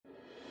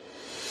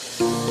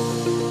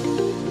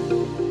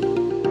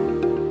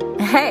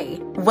Hey,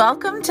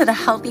 welcome to the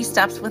Healthy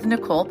Steps with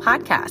Nicole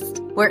podcast,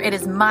 where it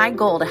is my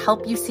goal to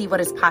help you see what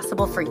is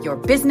possible for your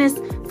business,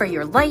 for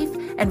your life,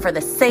 and for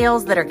the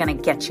sales that are going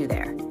to get you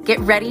there. Get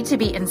ready to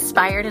be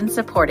inspired and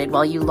supported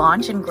while you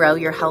launch and grow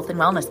your health and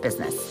wellness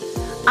business.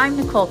 I'm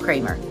Nicole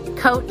Kramer,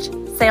 coach,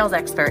 sales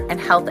expert, and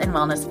health and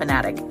wellness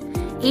fanatic.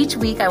 Each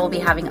week, I will be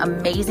having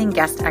amazing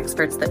guest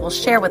experts that will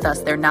share with us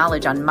their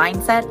knowledge on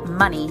mindset,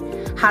 money,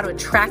 how to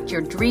attract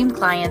your dream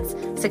clients,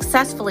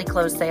 successfully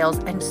close sales,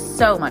 and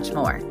so much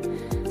more.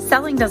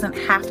 Selling doesn't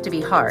have to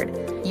be hard.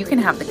 You can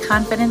have the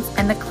confidence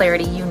and the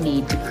clarity you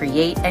need to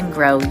create and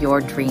grow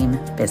your dream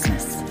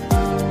business.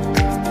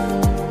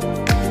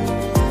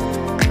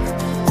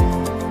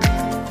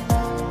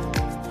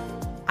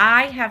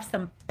 I have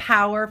some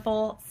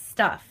powerful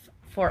stuff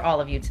for all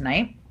of you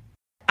tonight.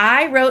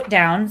 I wrote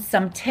down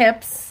some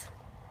tips,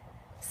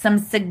 some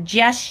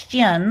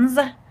suggestions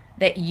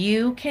that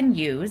you can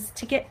use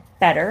to get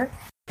better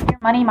at your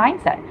money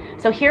mindset.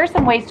 So here are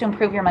some ways to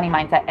improve your money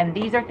mindset. And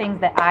these are things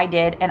that I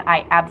did and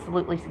I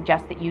absolutely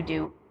suggest that you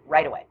do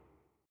right away.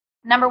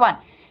 Number one,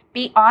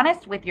 be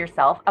honest with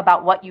yourself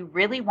about what you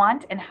really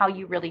want and how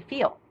you really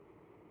feel.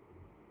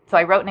 So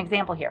I wrote an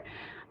example here.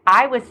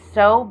 I was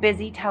so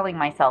busy telling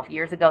myself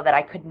years ago that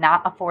I could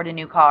not afford a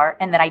new car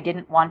and that I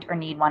didn't want or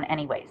need one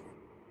anyways.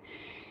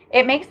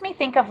 It makes me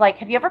think of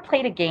have you ever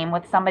played a game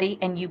with somebody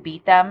and you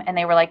beat them and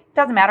they were like,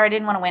 doesn't matter, I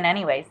didn't want to win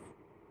anyways.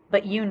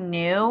 But you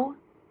knew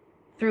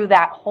through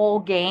that whole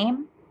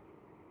game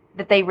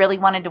that they really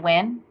wanted to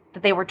win,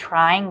 that they were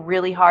trying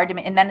really hard to,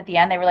 and then at the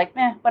end they were like,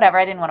 whatever,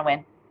 I didn't want to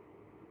win.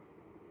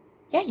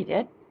 Yeah, you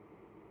did.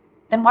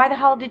 Then why the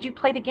hell did you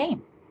play the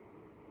game?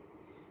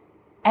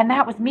 And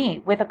that was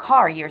me with a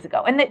car years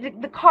ago. And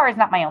the car is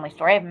not my only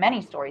story. I have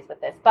many stories with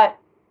this, but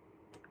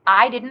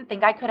I didn't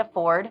think I could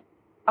afford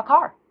a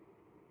car.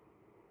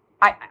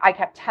 I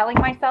kept telling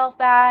myself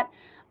that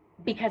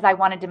because I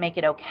wanted to make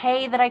it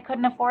okay that I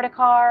couldn't afford a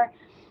car.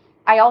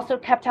 I also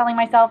kept telling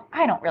myself,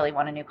 I don't really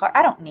want a new car.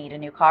 I don't need a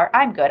new car.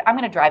 I'm good. I'm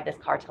going to drive this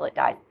car till it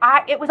dies.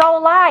 It was all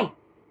a lie.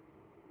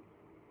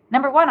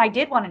 Number one, I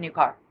did want a new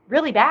car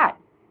really bad.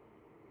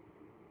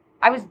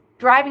 I was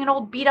driving an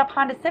old beat up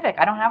Honda Civic.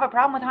 I don't have a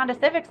problem with Honda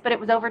Civics, but it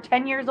was over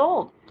 10 years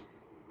old.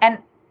 And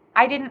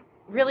I didn't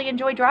really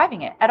enjoy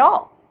driving it at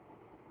all.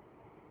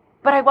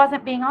 But I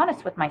wasn't being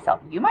honest with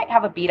myself. You might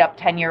have a beat up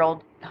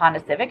 10-year-old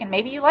Honda Civic and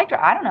maybe you liked it.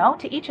 I don't know,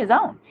 to each his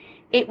own.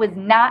 It was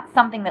not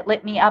something that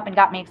lit me up and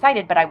got me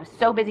excited, but I was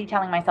so busy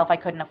telling myself I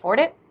couldn't afford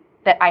it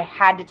that I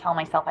had to tell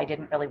myself I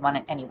didn't really want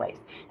it anyways.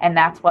 And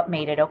that's what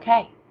made it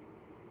okay.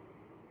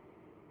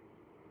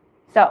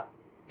 So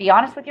be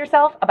honest with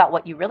yourself about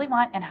what you really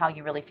want and how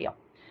you really feel.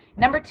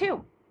 Number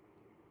two,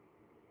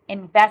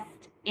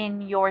 invest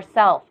in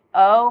yourself.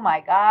 Oh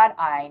my God,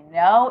 I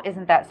know.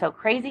 Isn't that so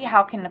crazy?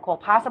 How can Nicole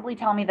possibly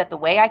tell me that the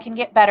way I can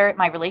get better at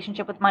my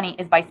relationship with money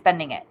is by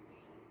spending it?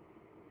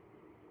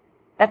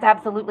 That's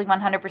absolutely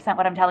 100%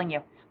 what I'm telling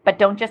you. But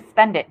don't just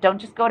spend it. Don't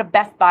just go to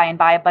Best Buy and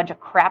buy a bunch of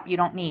crap you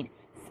don't need.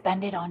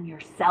 Spend it on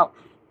yourself.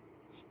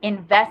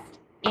 Invest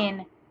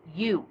in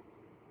you.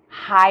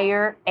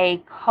 Hire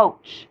a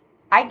coach.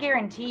 I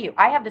guarantee you,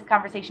 I have this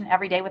conversation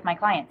every day with my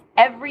clients.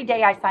 Every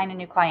day I sign a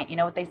new client, you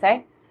know what they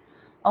say?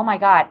 Oh my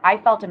God, I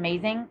felt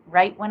amazing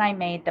right when I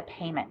made the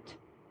payment.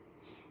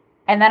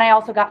 And then I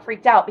also got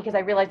freaked out because I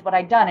realized what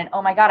I'd done. And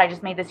oh my God, I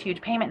just made this huge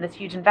payment, this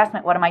huge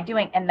investment. What am I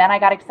doing? And then I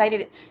got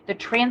excited. The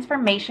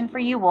transformation for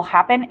you will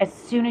happen as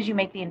soon as you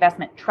make the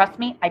investment. Trust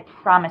me, I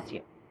promise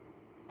you.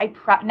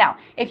 Now,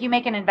 if you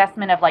make an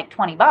investment of like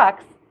 $20,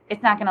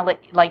 it's not going to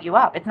light you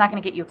up. It's not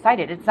going to get you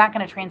excited. It's not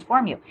going to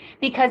transform you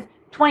because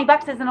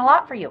 $20 isn't a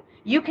lot for you.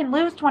 You can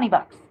lose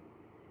 $20.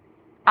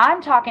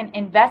 I'm talking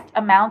invest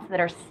amounts that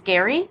are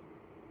scary,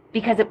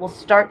 because it will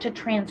start to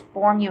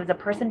transform you as a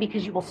person,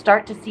 because you will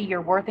start to see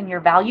your worth and your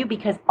value,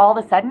 because all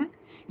of a sudden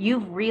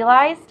you've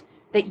realized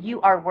that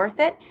you are worth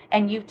it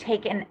and you've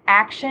taken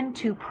action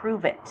to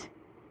prove it.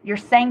 You're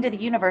saying to the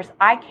universe,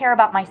 I care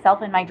about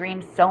myself and my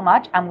dreams so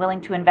much, I'm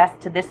willing to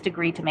invest to this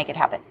degree to make it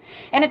happen.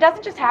 And it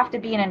doesn't just have to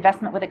be an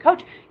investment with a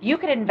coach. You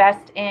could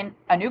invest in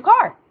a new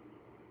car.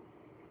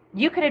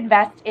 You could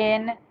invest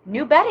in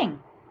new bedding.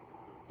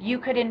 You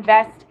could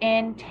invest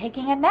in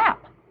taking a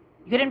nap.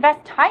 You could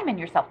invest time in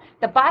yourself.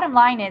 The bottom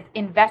line is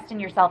invest in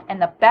yourself.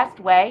 And the best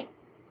way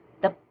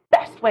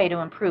to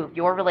improve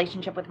your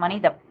relationship with money,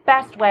 the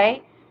best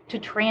way to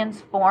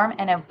transform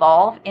and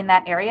evolve in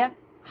that area,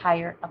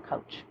 hire a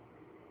coach.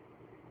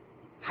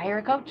 Hire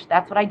a coach.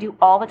 That's what I do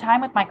all the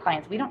time with my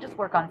clients. We don't just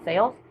work on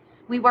sales.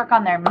 We work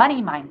on their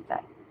money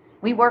mindset.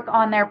 We work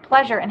on their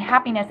pleasure and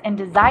happiness and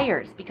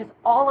desires, because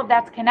all of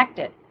that's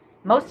connected.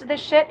 Most of this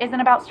shit isn't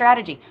about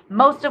strategy.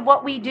 Most of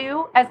what we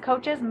do as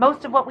coaches,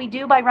 most of what we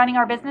do by running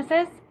our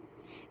businesses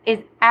is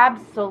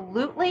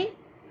absolutely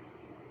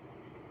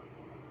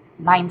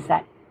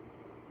mindset.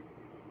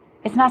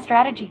 It's not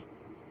strategy.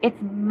 It's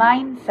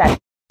mindset.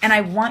 And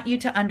I want you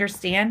to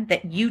understand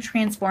that you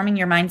transforming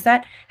your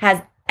mindset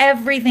has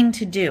everything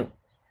to do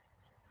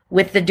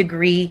with the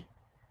degree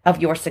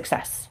of your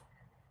success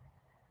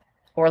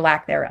or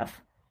lack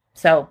thereof.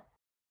 So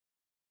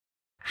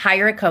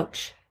hire a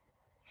coach,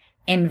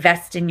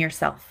 invest in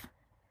yourself.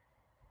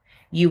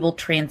 You will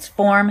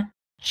transform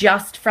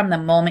just from the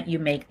moment you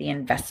make the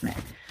investment.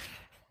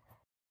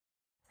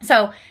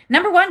 So,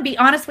 number one, be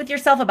honest with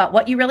yourself about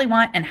what you really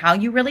want and how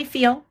you really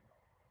feel.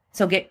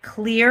 So get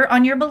clear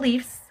on your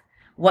beliefs,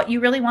 what you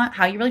really want,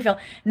 how you really feel.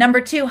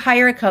 Number two,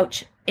 hire a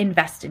coach,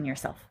 invest in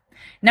yourself.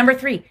 Number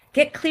three,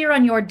 get clear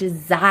on your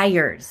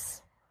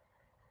desires.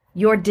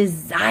 Your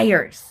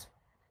desires.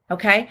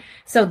 Okay.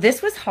 So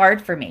this was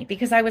hard for me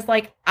because I was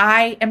like,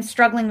 I am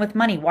struggling with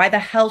money. Why the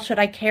hell should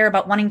I care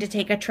about wanting to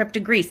take a trip to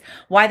Greece?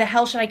 Why the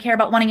hell should I care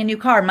about wanting a new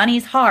car?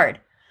 Money's hard.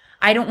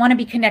 I don't want to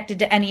be connected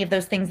to any of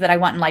those things that I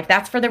want in life.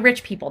 That's for the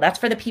rich people. That's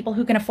for the people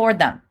who can afford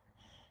them.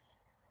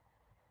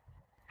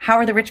 How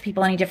are the rich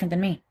people any different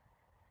than me?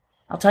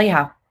 I'll tell you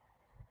how.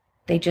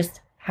 They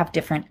just have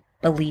different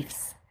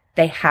beliefs.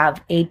 They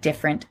have a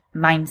different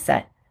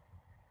mindset.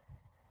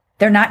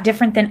 They're not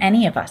different than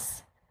any of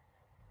us.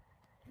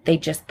 They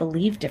just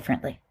believe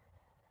differently.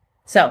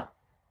 So,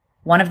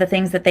 one of the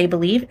things that they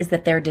believe is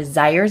that their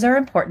desires are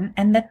important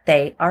and that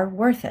they are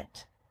worth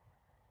it.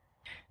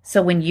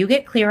 So when you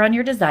get clear on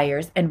your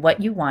desires and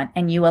what you want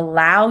and you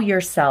allow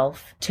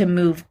yourself to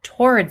move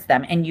towards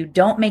them and you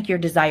don't make your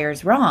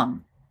desires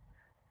wrong,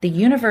 the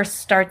universe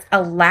starts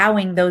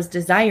allowing those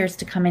desires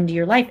to come into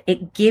your life.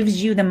 It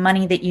gives you the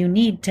money that you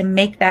need to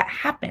make that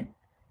happen.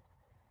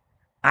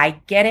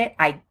 I get it.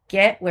 I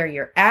get where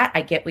you're at.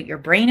 I get what your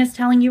brain is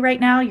telling you right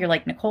now. You're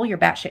like, Nicole, you're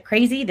batshit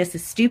crazy. This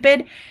is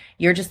stupid.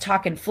 You're just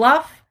talking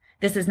fluff.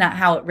 This is not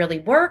how it really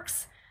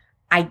works.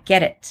 I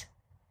get it.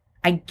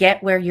 I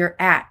get where you're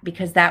at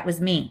because that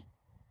was me.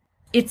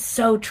 It's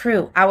so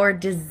true. Our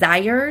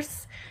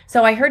desires.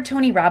 So I heard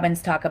Tony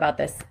Robbins talk about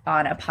this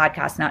on a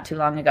podcast not too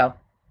long ago.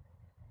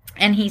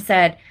 And he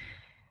said,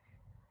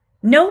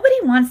 nobody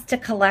wants to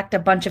collect a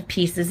bunch of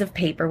pieces of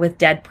paper with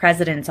dead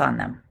presidents on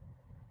them.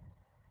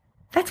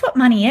 That's what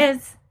money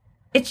is.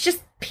 It's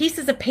just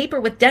pieces of paper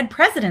with dead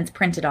presidents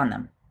printed on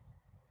them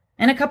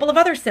and a couple of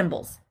other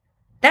symbols.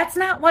 That's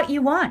not what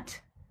you want.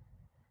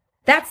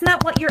 That's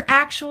not what you're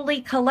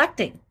actually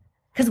collecting.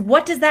 Because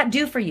what does that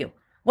do for you?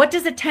 What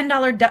does a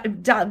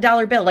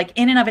 $10 bill, like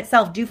in and of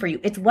itself, do for you?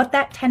 It's what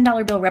that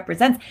 $10 bill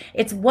represents.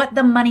 It's what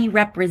the money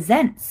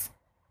represents.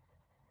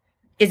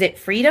 Is it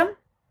freedom?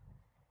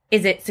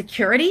 Is it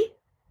security?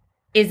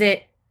 Is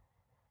it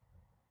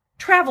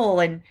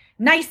travel and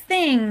nice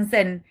things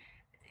and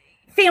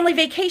family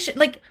vacation?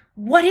 Like,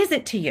 what is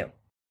it to you?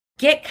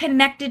 Get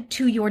connected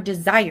to your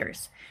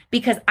desires,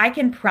 because I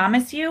can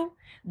promise you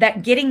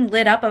that getting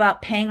lit up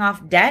about paying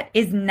off debt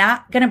is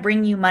not going to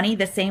bring you money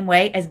the same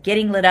way as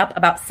getting lit up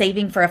about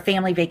saving for a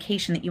family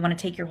vacation that you want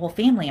to take your whole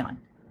family on.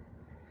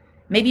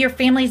 Maybe your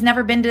family's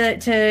never been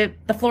to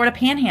the Florida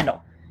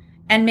Panhandle.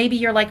 And maybe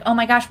you're like, oh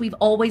my gosh, we've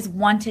always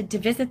wanted to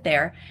visit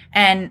there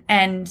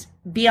and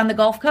be on the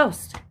Gulf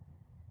Coast.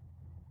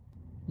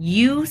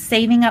 You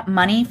saving up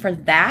money for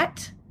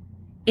that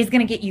is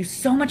going to get you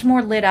so much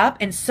more lit up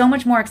and so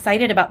much more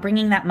excited about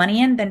bringing that money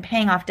in than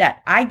paying off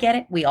debt. I get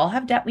it. We all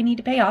have debt we need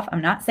to pay off.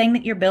 I'm not saying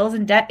that your bills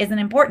and debt isn't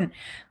important,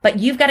 but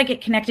you've got to get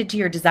connected to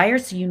your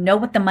desires so you know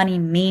what the money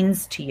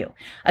means to you.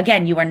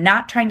 Again, you are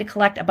not trying to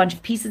collect a bunch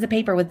of pieces of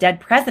paper with dead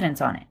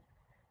presidents on it.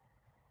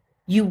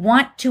 You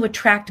want to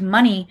attract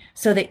money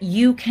so that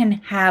you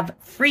can have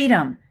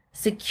freedom,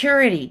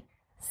 security,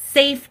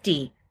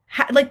 safety,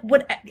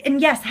 and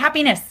yes,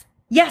 happiness.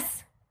 Yes.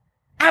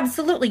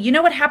 Absolutely. You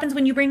know what happens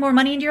when you bring more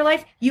money into your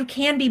life? You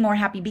can be more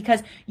happy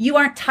because you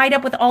aren't tied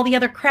up with all the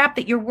other crap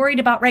that you're worried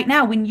about right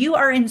now. When you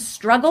are in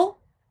struggle,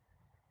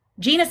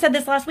 Gina said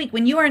this last week,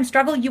 when you are in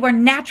struggle, you are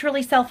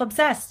naturally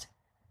self-obsessed.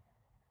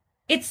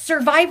 It's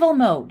survival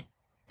mode.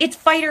 It's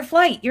fight or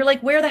flight. You're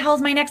like, where the hell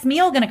is my next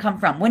meal going to come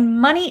from? When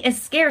money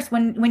is scarce,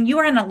 when you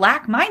are in a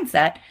lack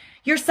mindset,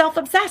 you're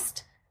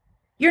self-obsessed.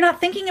 You're not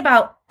thinking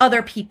about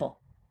other people.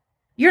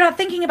 You're not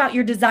thinking about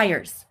your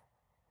desires.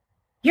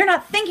 You're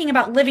not thinking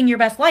about living your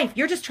best life.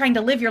 You're just trying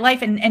to live your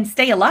life and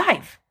stay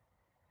alive.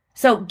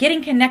 So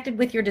getting connected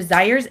with your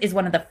desires is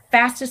one of the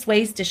fastest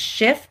ways to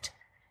shift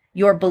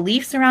your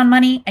beliefs around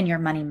money and your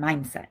money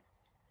mindset.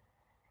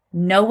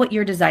 Know what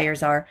your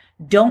desires are.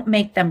 Don't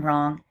make them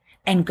wrong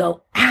and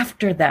go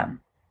after them.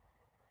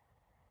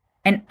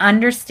 And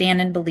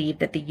understand and believe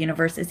that the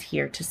universe is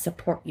here to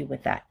support you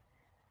with that.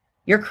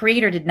 Your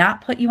creator did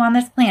not put you on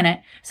this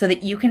planet so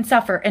that you can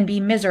suffer and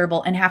be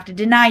miserable and have to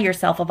deny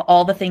yourself of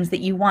all the things that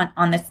you want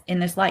in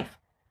this life.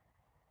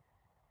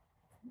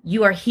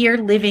 You are here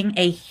living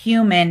a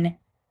human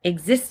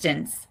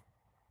existence,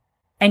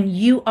 and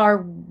you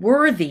are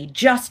worthy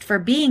just for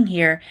being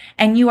here,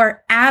 and you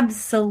are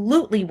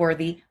absolutely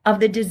worthy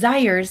of the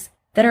desires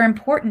that are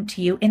important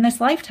to you in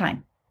this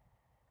lifetime.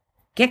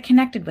 Get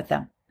connected with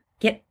them.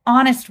 Get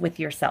honest with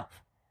yourself.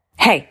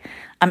 Hey,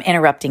 I'm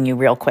interrupting you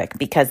real quick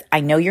because I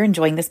know you're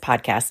enjoying this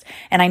podcast,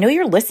 and I know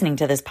you're listening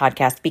to this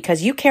podcast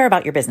because you care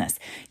about your business.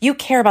 You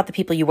care about the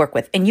people you work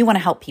with, and you want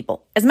to help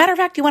people. As a matter of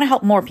fact, you want to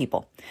help more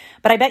people.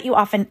 But I bet you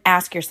often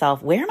ask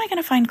yourself, where am I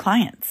going to find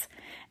clients?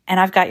 And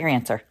I've got your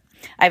answer.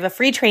 I have a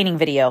free training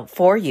video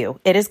for you.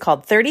 It is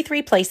called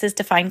 33 Places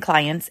to Find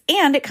Clients,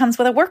 and it comes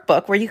with a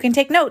workbook where you can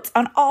take notes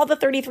on all the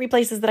 33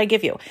 places that I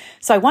give you.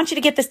 So I want you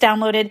to get this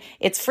downloaded.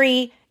 It's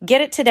free.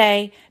 Get it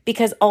today,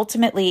 because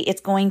ultimately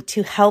it's going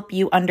to help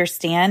you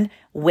understand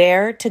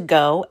where to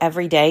go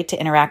every day to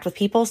interact with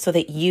people so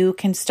that you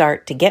can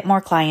start to get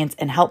more clients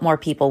and help more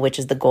people, which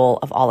is the goal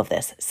of all of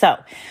this. So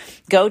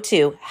go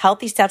to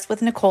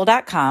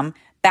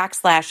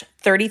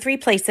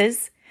healthystepswithnicole.com/33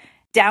 places,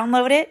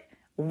 download it,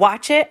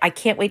 watch it. I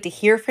can't wait to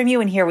hear from you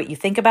and hear what you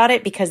think about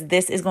it, because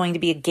this is going to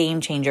be a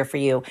game changer for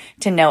you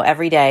to know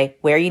every day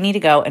where you need to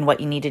go and what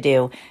you need to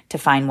do to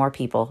find more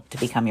people to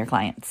become your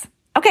clients.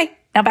 Okay,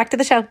 now back to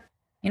the show.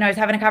 I was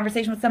having a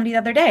conversation with somebody the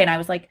other day, and I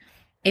was like,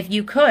 if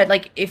you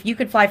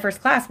could fly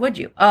first class, would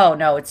you? Oh,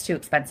 no, it's too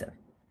expensive.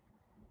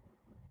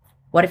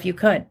 What if you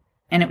could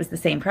and it was the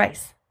same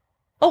price?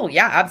 Oh,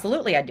 yeah,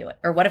 absolutely, I'd do it.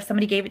 Or what if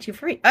somebody gave it to you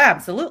free?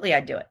 Absolutely,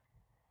 I'd do it.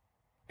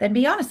 Then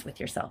be honest with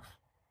yourself.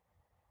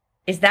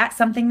 Is that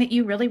something that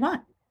you really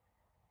want?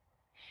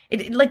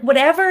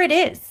 Whatever it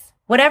is,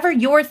 whatever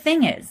your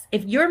thing is,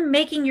 if you're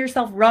making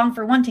yourself wrong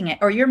for wanting it,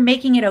 or you're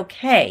making it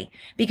okay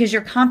because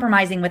you're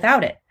compromising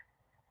without it,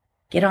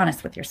 get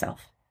honest with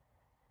yourself.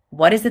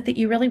 What is it that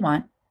you really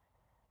want?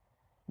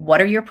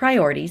 What are your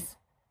priorities?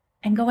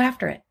 And go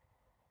after it.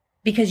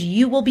 Because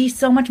you will be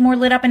so much more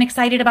lit up and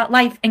excited about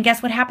life. And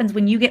guess what happens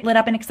when you get lit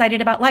up and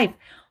excited about life?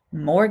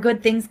 More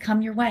good things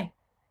come your way.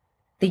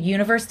 The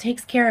universe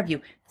takes care of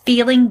you.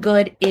 Feeling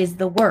good is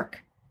the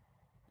work.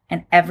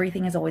 And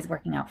everything is always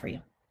working out for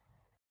you.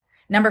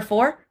 Number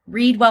 4,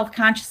 read wealth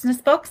consciousness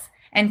books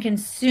and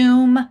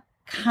consume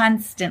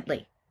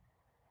constantly.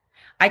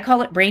 I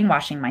call it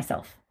brainwashing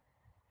myself.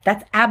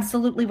 That's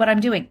absolutely what I'm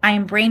doing.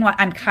 I'm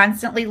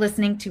constantly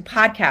listening to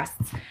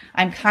podcasts.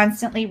 I'm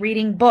constantly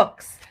reading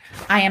books.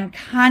 I am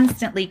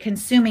constantly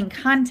consuming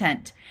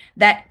content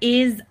that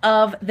is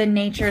of the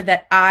nature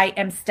that I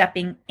am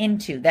stepping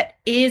into, that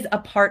is a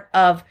part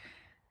of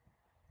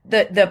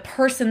the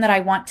person that I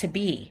want to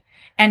be.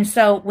 And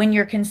so when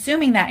you're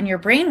consuming that and you're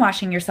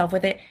brainwashing yourself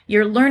with it,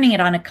 you're learning it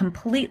on a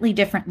completely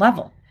different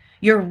level.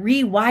 You're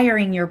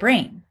rewiring your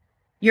brain.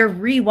 You're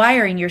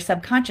rewiring your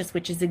subconscious,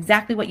 which is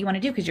exactly what you want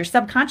to do, because your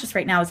subconscious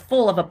right now is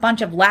full of a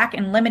bunch of lack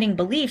and limiting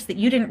beliefs that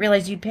you didn't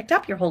realize you'd picked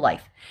up your whole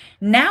life.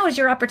 Now is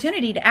your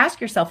opportunity to ask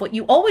yourself what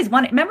you always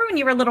wanted. Remember when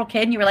you were a little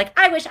kid and you were like,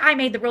 I wish I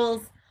made the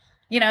rules.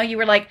 You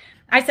were like,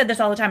 I said this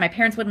all the time. My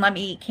parents wouldn't let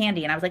me eat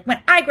candy. And I was like,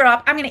 when I grow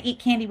up, I'm going to eat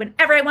candy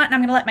whenever I want. And I'm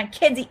going to let my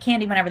kids eat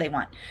candy whenever they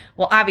want.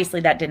 Well, obviously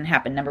that didn't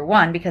happen. Number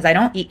 1, because I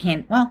don't eat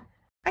candy. Well,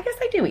 I guess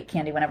I do eat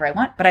candy whenever I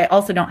want, but I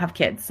also don't have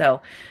kids.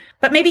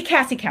 But maybe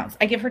Cassie counts.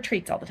 I give her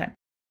treats all the time.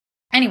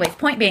 Anyways,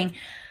 point being,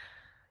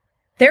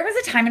 there was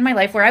a time in my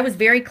life where I was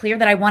very clear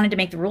that I wanted to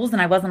make the rules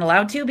and I wasn't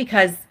allowed to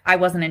because I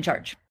wasn't in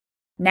charge.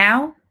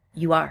 Now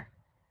you are.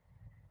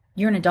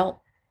 You're an adult.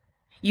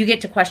 You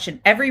get to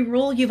question every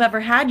rule you've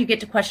ever had. You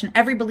get to question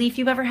every belief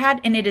you've ever had.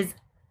 And it is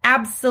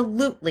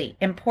absolutely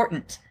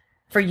important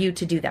for you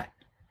to do that.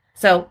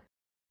 So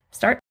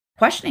start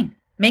questioning,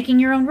 making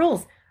your own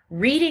rules,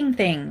 reading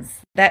things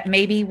that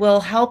maybe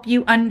will help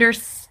you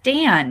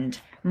understand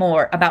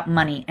more about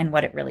money and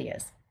what it really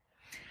is.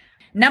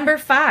 Number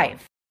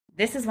 5,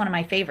 this is one of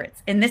my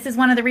favorites. And this is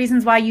one of the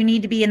reasons why you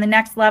need to be in the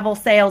Next Level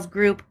Sales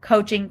Group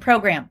Coaching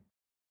Program.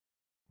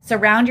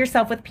 Surround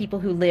yourself with people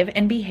who live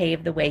and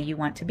behave the way you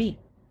want to be.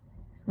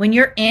 When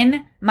you're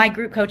in my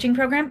group coaching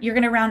program, you're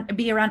going to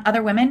be around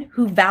other women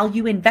who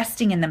value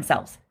investing in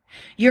themselves.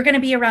 You're going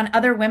to be around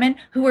other women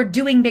who are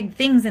doing big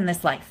things in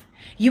this life.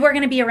 You are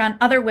going to be around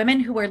other women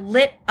who are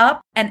lit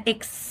up and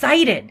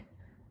excited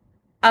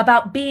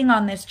about being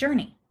on this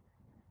journey.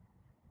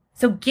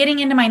 So getting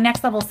into my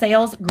Next Level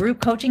Sales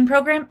Group Coaching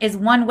Program is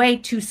one way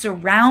to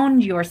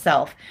surround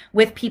yourself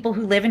with people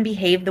who live and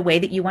behave the way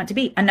that you want to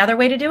be. Another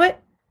way to do it,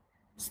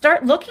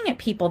 start looking at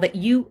people that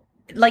you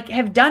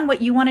have done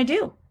what you want to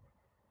do.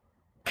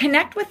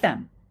 Connect with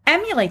them,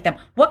 emulate them.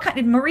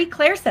 Marie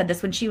Claire said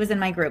this when she was in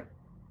my group.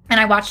 And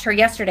I watched her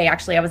yesterday.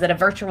 Actually, I was at a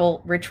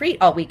virtual retreat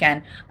all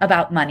weekend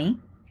about money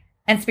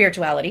and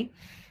spirituality.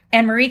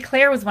 And Marie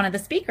Claire was one of the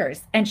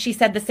speakers. And she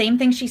said the same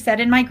thing she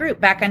said in my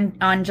group back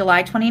on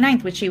July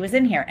 29th, when she was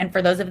in here. And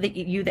for those of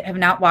you that have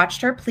not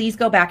watched her, please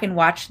go back and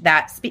watch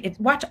that.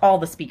 Watch all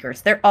the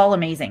speakers. They're all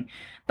amazing.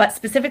 But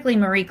specifically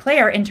Marie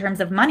Claire in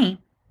terms of money,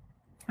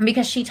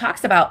 because she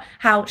talks about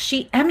how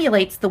she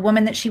emulates the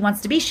woman that she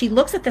wants to be. She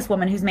looks at this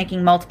woman who's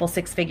making multiple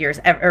 6 figures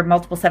or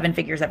multiple 7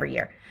 figures every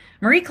year.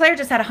 Marie Claire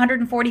just had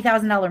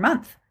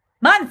 $140,000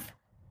 month.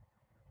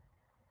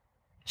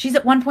 She's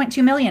at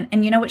 1.2 million.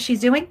 And you know what she's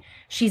doing?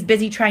 She's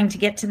busy trying to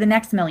get to the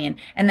next million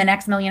and the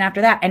next million after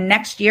that. And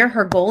next year,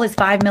 her goal is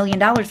 $5 million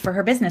for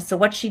her business. So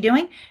what's she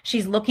doing?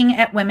 She's looking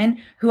at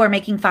women who are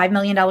making $5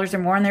 million or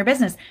more in their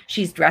business.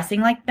 She's dressing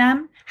like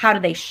them. How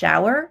do they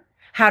shower?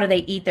 How do they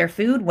eat their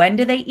food? When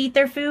do they eat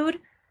their food?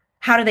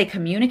 How do they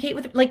communicate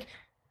with,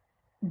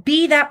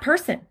 be that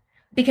person.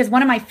 Because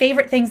one of my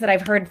favorite things that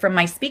I've heard from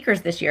my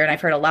speakers this year, and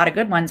I've heard a lot of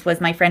good ones,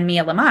 was my friend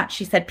Mia Lamott.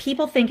 She said,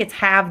 people think it's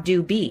have,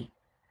 do, be,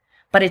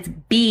 but it's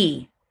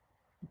be,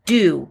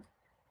 do,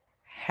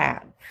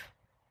 have.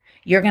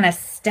 You're going to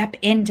step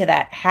into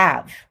that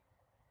have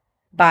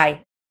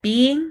by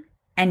being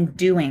and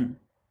doing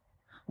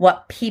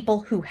what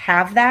people who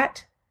have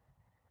that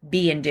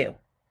be and do.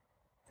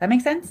 Does that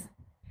make sense?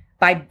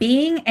 By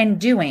being and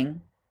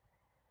doing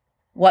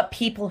what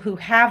people who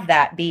have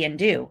that be and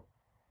do,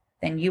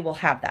 then you will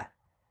have that.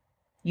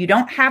 You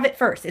don't have it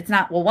first. It's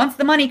not, well, once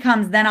the money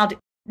comes, then I'll do.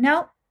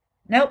 No,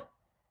 nope.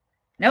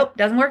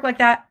 Doesn't work like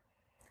that.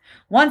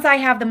 Once I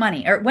have the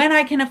money or when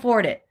I can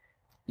afford it,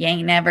 you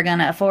ain't never going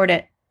to afford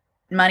it.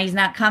 Money's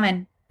not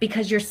coming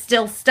because you're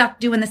still stuck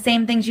doing the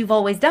same things you've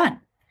always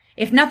done.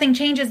 If nothing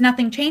changes,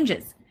 nothing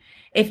changes.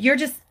 If you're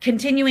just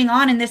continuing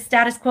on in this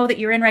status quo that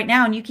you're in right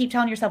now and you keep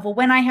telling yourself, well,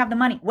 when I have the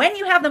money, when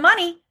you have the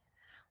money,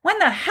 when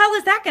the hell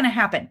is that going to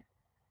happen?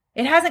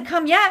 It hasn't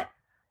come yet.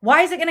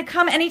 Why is it going to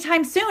come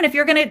anytime soon if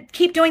you're going to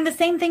keep doing the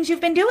same things you've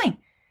been doing?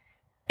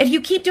 If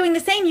you keep doing the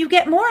same, you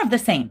get more of the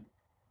same.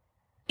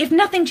 If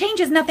nothing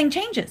changes, nothing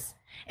changes.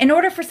 In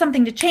order for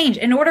something to change,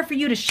 in order for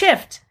you to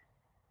shift,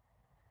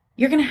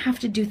 you're going to have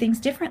to do things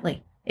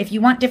differently. If you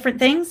want different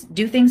things,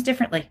 do things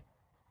differently.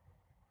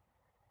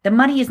 The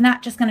money is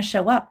not just going to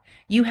show up.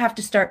 You have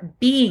to start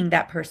being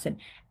that person,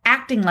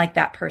 acting like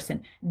that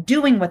person,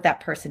 doing what that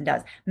person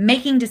does,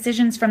 making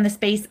decisions from the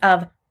space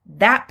of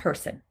that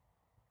person.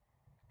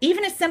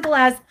 Even as simple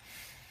as,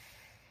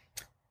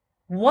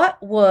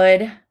 what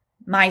would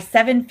my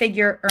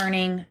 7-figure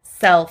earning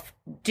self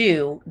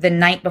do the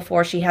night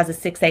before she has a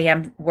 6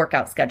 a.m.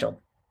 workout scheduled?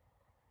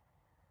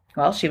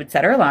 Well, she would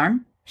set her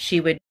alarm.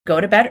 She would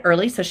go to bed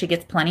early so she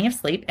gets plenty of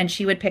sleep, and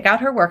she would pick out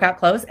her workout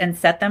clothes and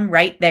set them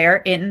right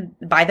there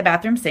by the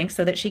bathroom sink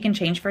so that she can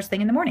change first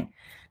thing in the morning.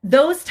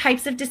 Those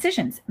types of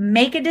decisions.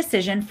 Make a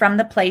decision from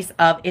the place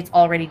of it's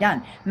already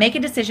done. Make a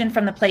decision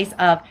from the place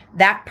of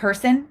that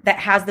person that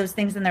has those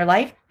things in their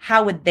life.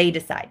 How would they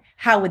decide?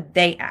 How would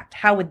they act?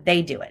 How would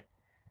they do it?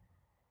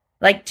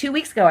 Like 2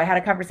 weeks ago, I had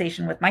a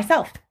conversation with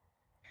myself.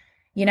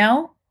 You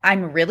know,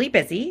 I'm really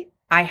busy.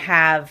 I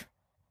have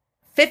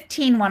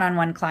 15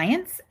 one-on-one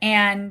clients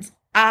and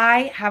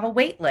I have a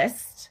wait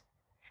list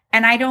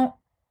and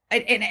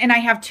I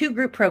have 2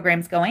 group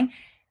programs going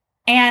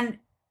and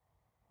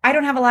I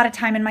don't have a lot of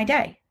time in my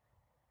day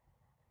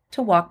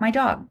to walk my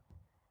dog.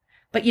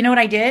 But you know what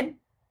I did?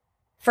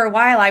 For a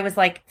while, I was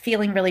like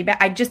feeling really bad.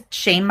 I just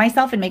shame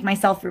myself and make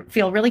myself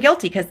feel really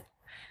guilty because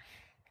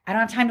I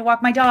don't have time to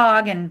walk my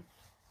dog and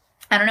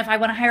I don't know if I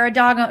want to hire a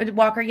dog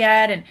walker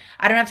yet. And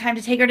I don't have time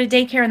to take her to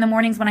daycare in the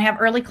mornings when I have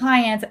early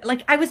clients.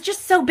 Like I was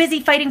just so busy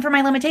fighting for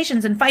my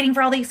limitations and fighting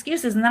for all the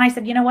excuses. And then I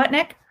said, you know what,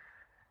 Nick?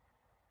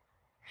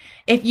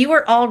 If you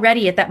were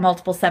already at that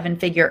multiple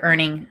 7-figure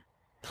earning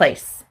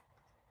place,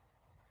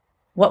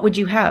 what would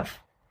you have?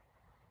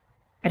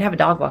 I'd have a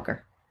dog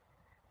walker.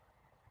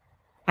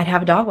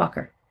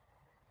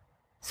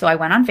 So I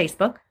went on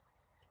Facebook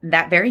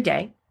that very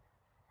day.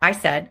 I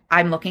said,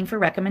 I'm looking for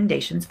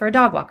recommendations for a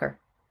dog walker.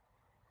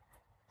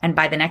 And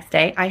by the next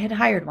day, I had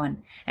hired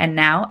one. And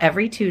now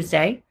every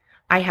Tuesday,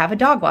 I have a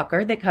dog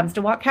walker that comes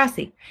to walk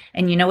Cassie.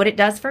 And you know what it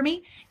does for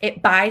me?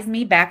 It buys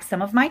me back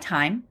some of my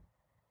time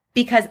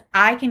because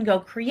I can go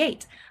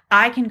create.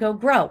 I can go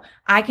grow.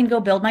 I can go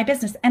build my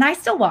business. And I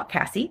still walk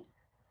Cassie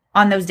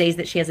on those days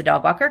that she has a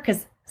dog walker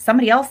because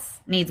somebody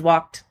else needs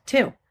walked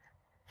too.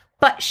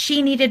 But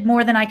she needed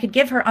more than I could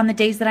give her on the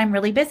days that I'm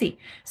really busy.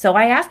 So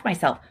I asked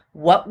myself,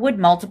 what would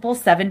multiple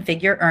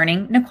 7-figure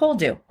earning Nicole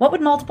do? What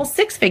would multiple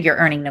 6-figure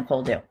earning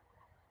Nicole do?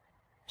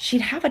 She'd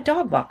have a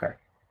dog walker.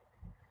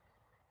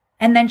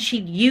 And then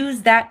she'd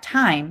use that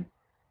time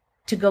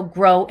to go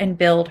grow and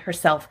build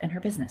herself and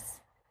her business.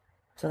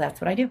 So that's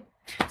what I do.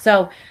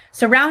 So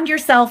surround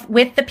yourself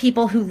with the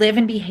people who live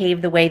and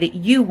behave the way that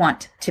you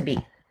want to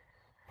be.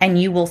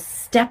 And you will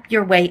step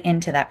your way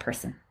into that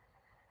person.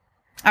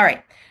 All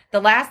right. The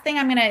last thing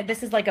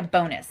this is like a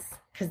bonus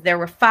because there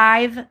were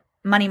 5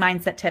 money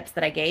mindset tips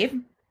that I gave.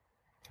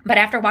 But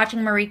after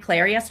watching Marie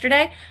Claire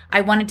yesterday, I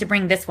wanted to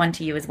bring this one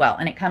to you as well.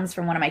 And it comes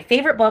from one of my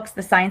favorite books,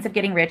 The Science of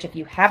Getting Rich. If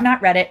you have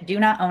not read it,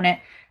 do not own it.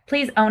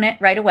 Please own it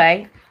right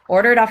away.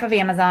 Order it off of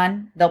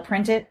Amazon. They'll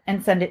print it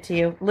and send it to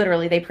you.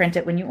 Literally, they print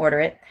it when you order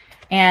it.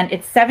 And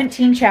it's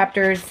 17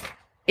 chapters.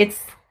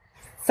 It's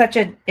such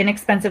an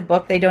inexpensive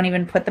book. They don't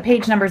even put the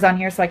page numbers on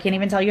here, so I can't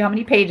even tell you how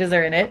many pages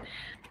are in it.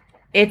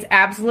 It's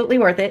absolutely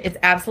worth it. It's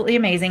absolutely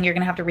amazing. You're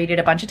going to have to read it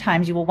a bunch of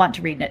times. You will want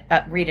to read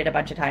it a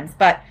bunch of times.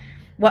 But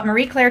what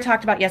Marie Claire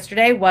talked about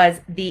yesterday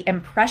was the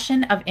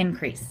impression of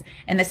increase.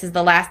 And this is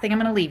the last thing I'm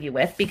going to leave you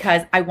with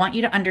because I want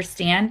you to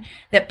understand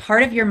that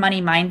part of your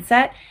money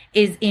mindset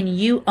is in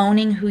you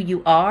owning who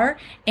you are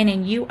and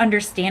in you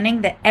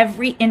understanding that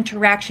every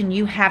interaction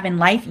you have in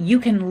life, you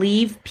can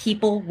leave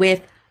people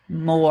with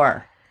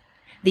more.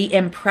 The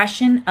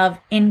impression of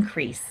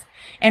increase.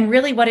 And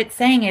really what it's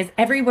saying is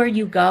everywhere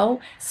you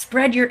go,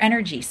 spread your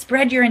energy,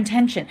 spread your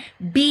intention,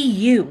 be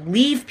you,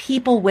 leave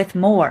people with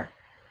more.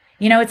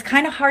 You know, it's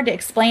kind of hard to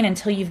explain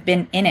until you've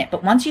been in it.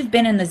 But once you've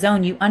been in the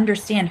zone, you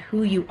understand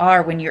who you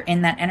are when you're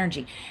in that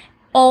energy.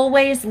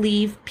 Always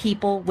leave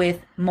people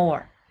with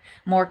more.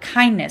 more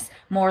kindness,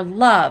 more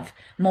love,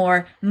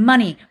 more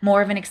money,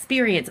 more of an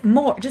experience,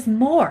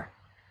 more.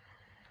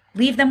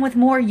 Leave them with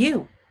more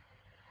you.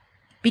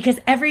 Because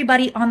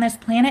everybody on this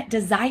planet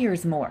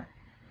desires more.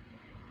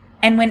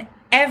 And when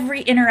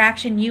every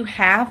interaction you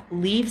have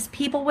leaves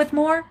people with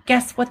more,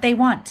 guess what they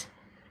want?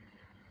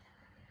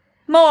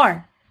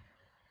 More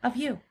of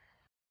you.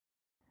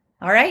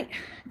 All right,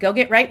 go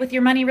get right with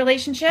your money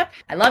relationship.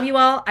 I love you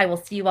all. I will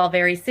see you all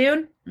very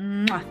soon.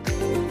 Mwah.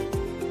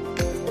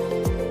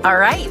 All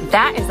right,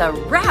 that is a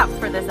wrap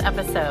for this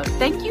episode.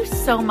 Thank you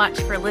so much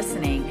for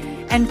listening.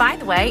 And by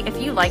the way, if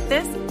you like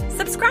this,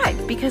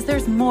 subscribe because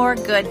there's more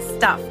good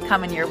stuff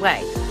coming your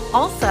way.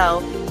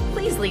 Also,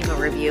 please leave a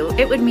review.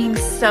 It would mean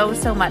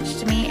so much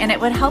to me, and it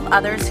would help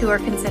others who are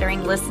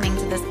considering listening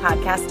to this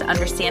podcast to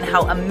understand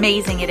how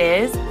amazing it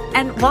is.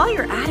 And while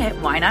you're at it,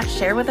 why not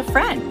share with a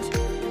friend?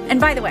 And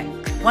by the way,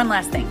 one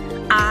last thing.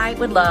 I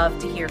would love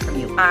to hear from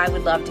you. I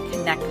would love to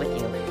connect with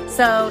you.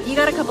 So you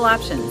got a couple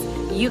options.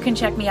 You can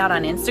check me out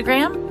on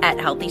Instagram at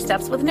Healthy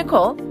Steps with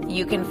Nicole.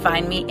 You can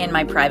find me in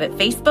my private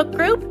Facebook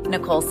group,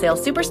 Nicole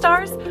Sales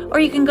Superstars, or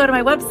you can go to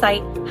my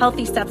website,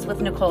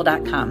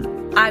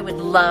 healthystepswithnicole.com. I would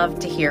love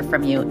to hear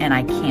from you, and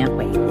I can't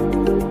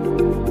wait.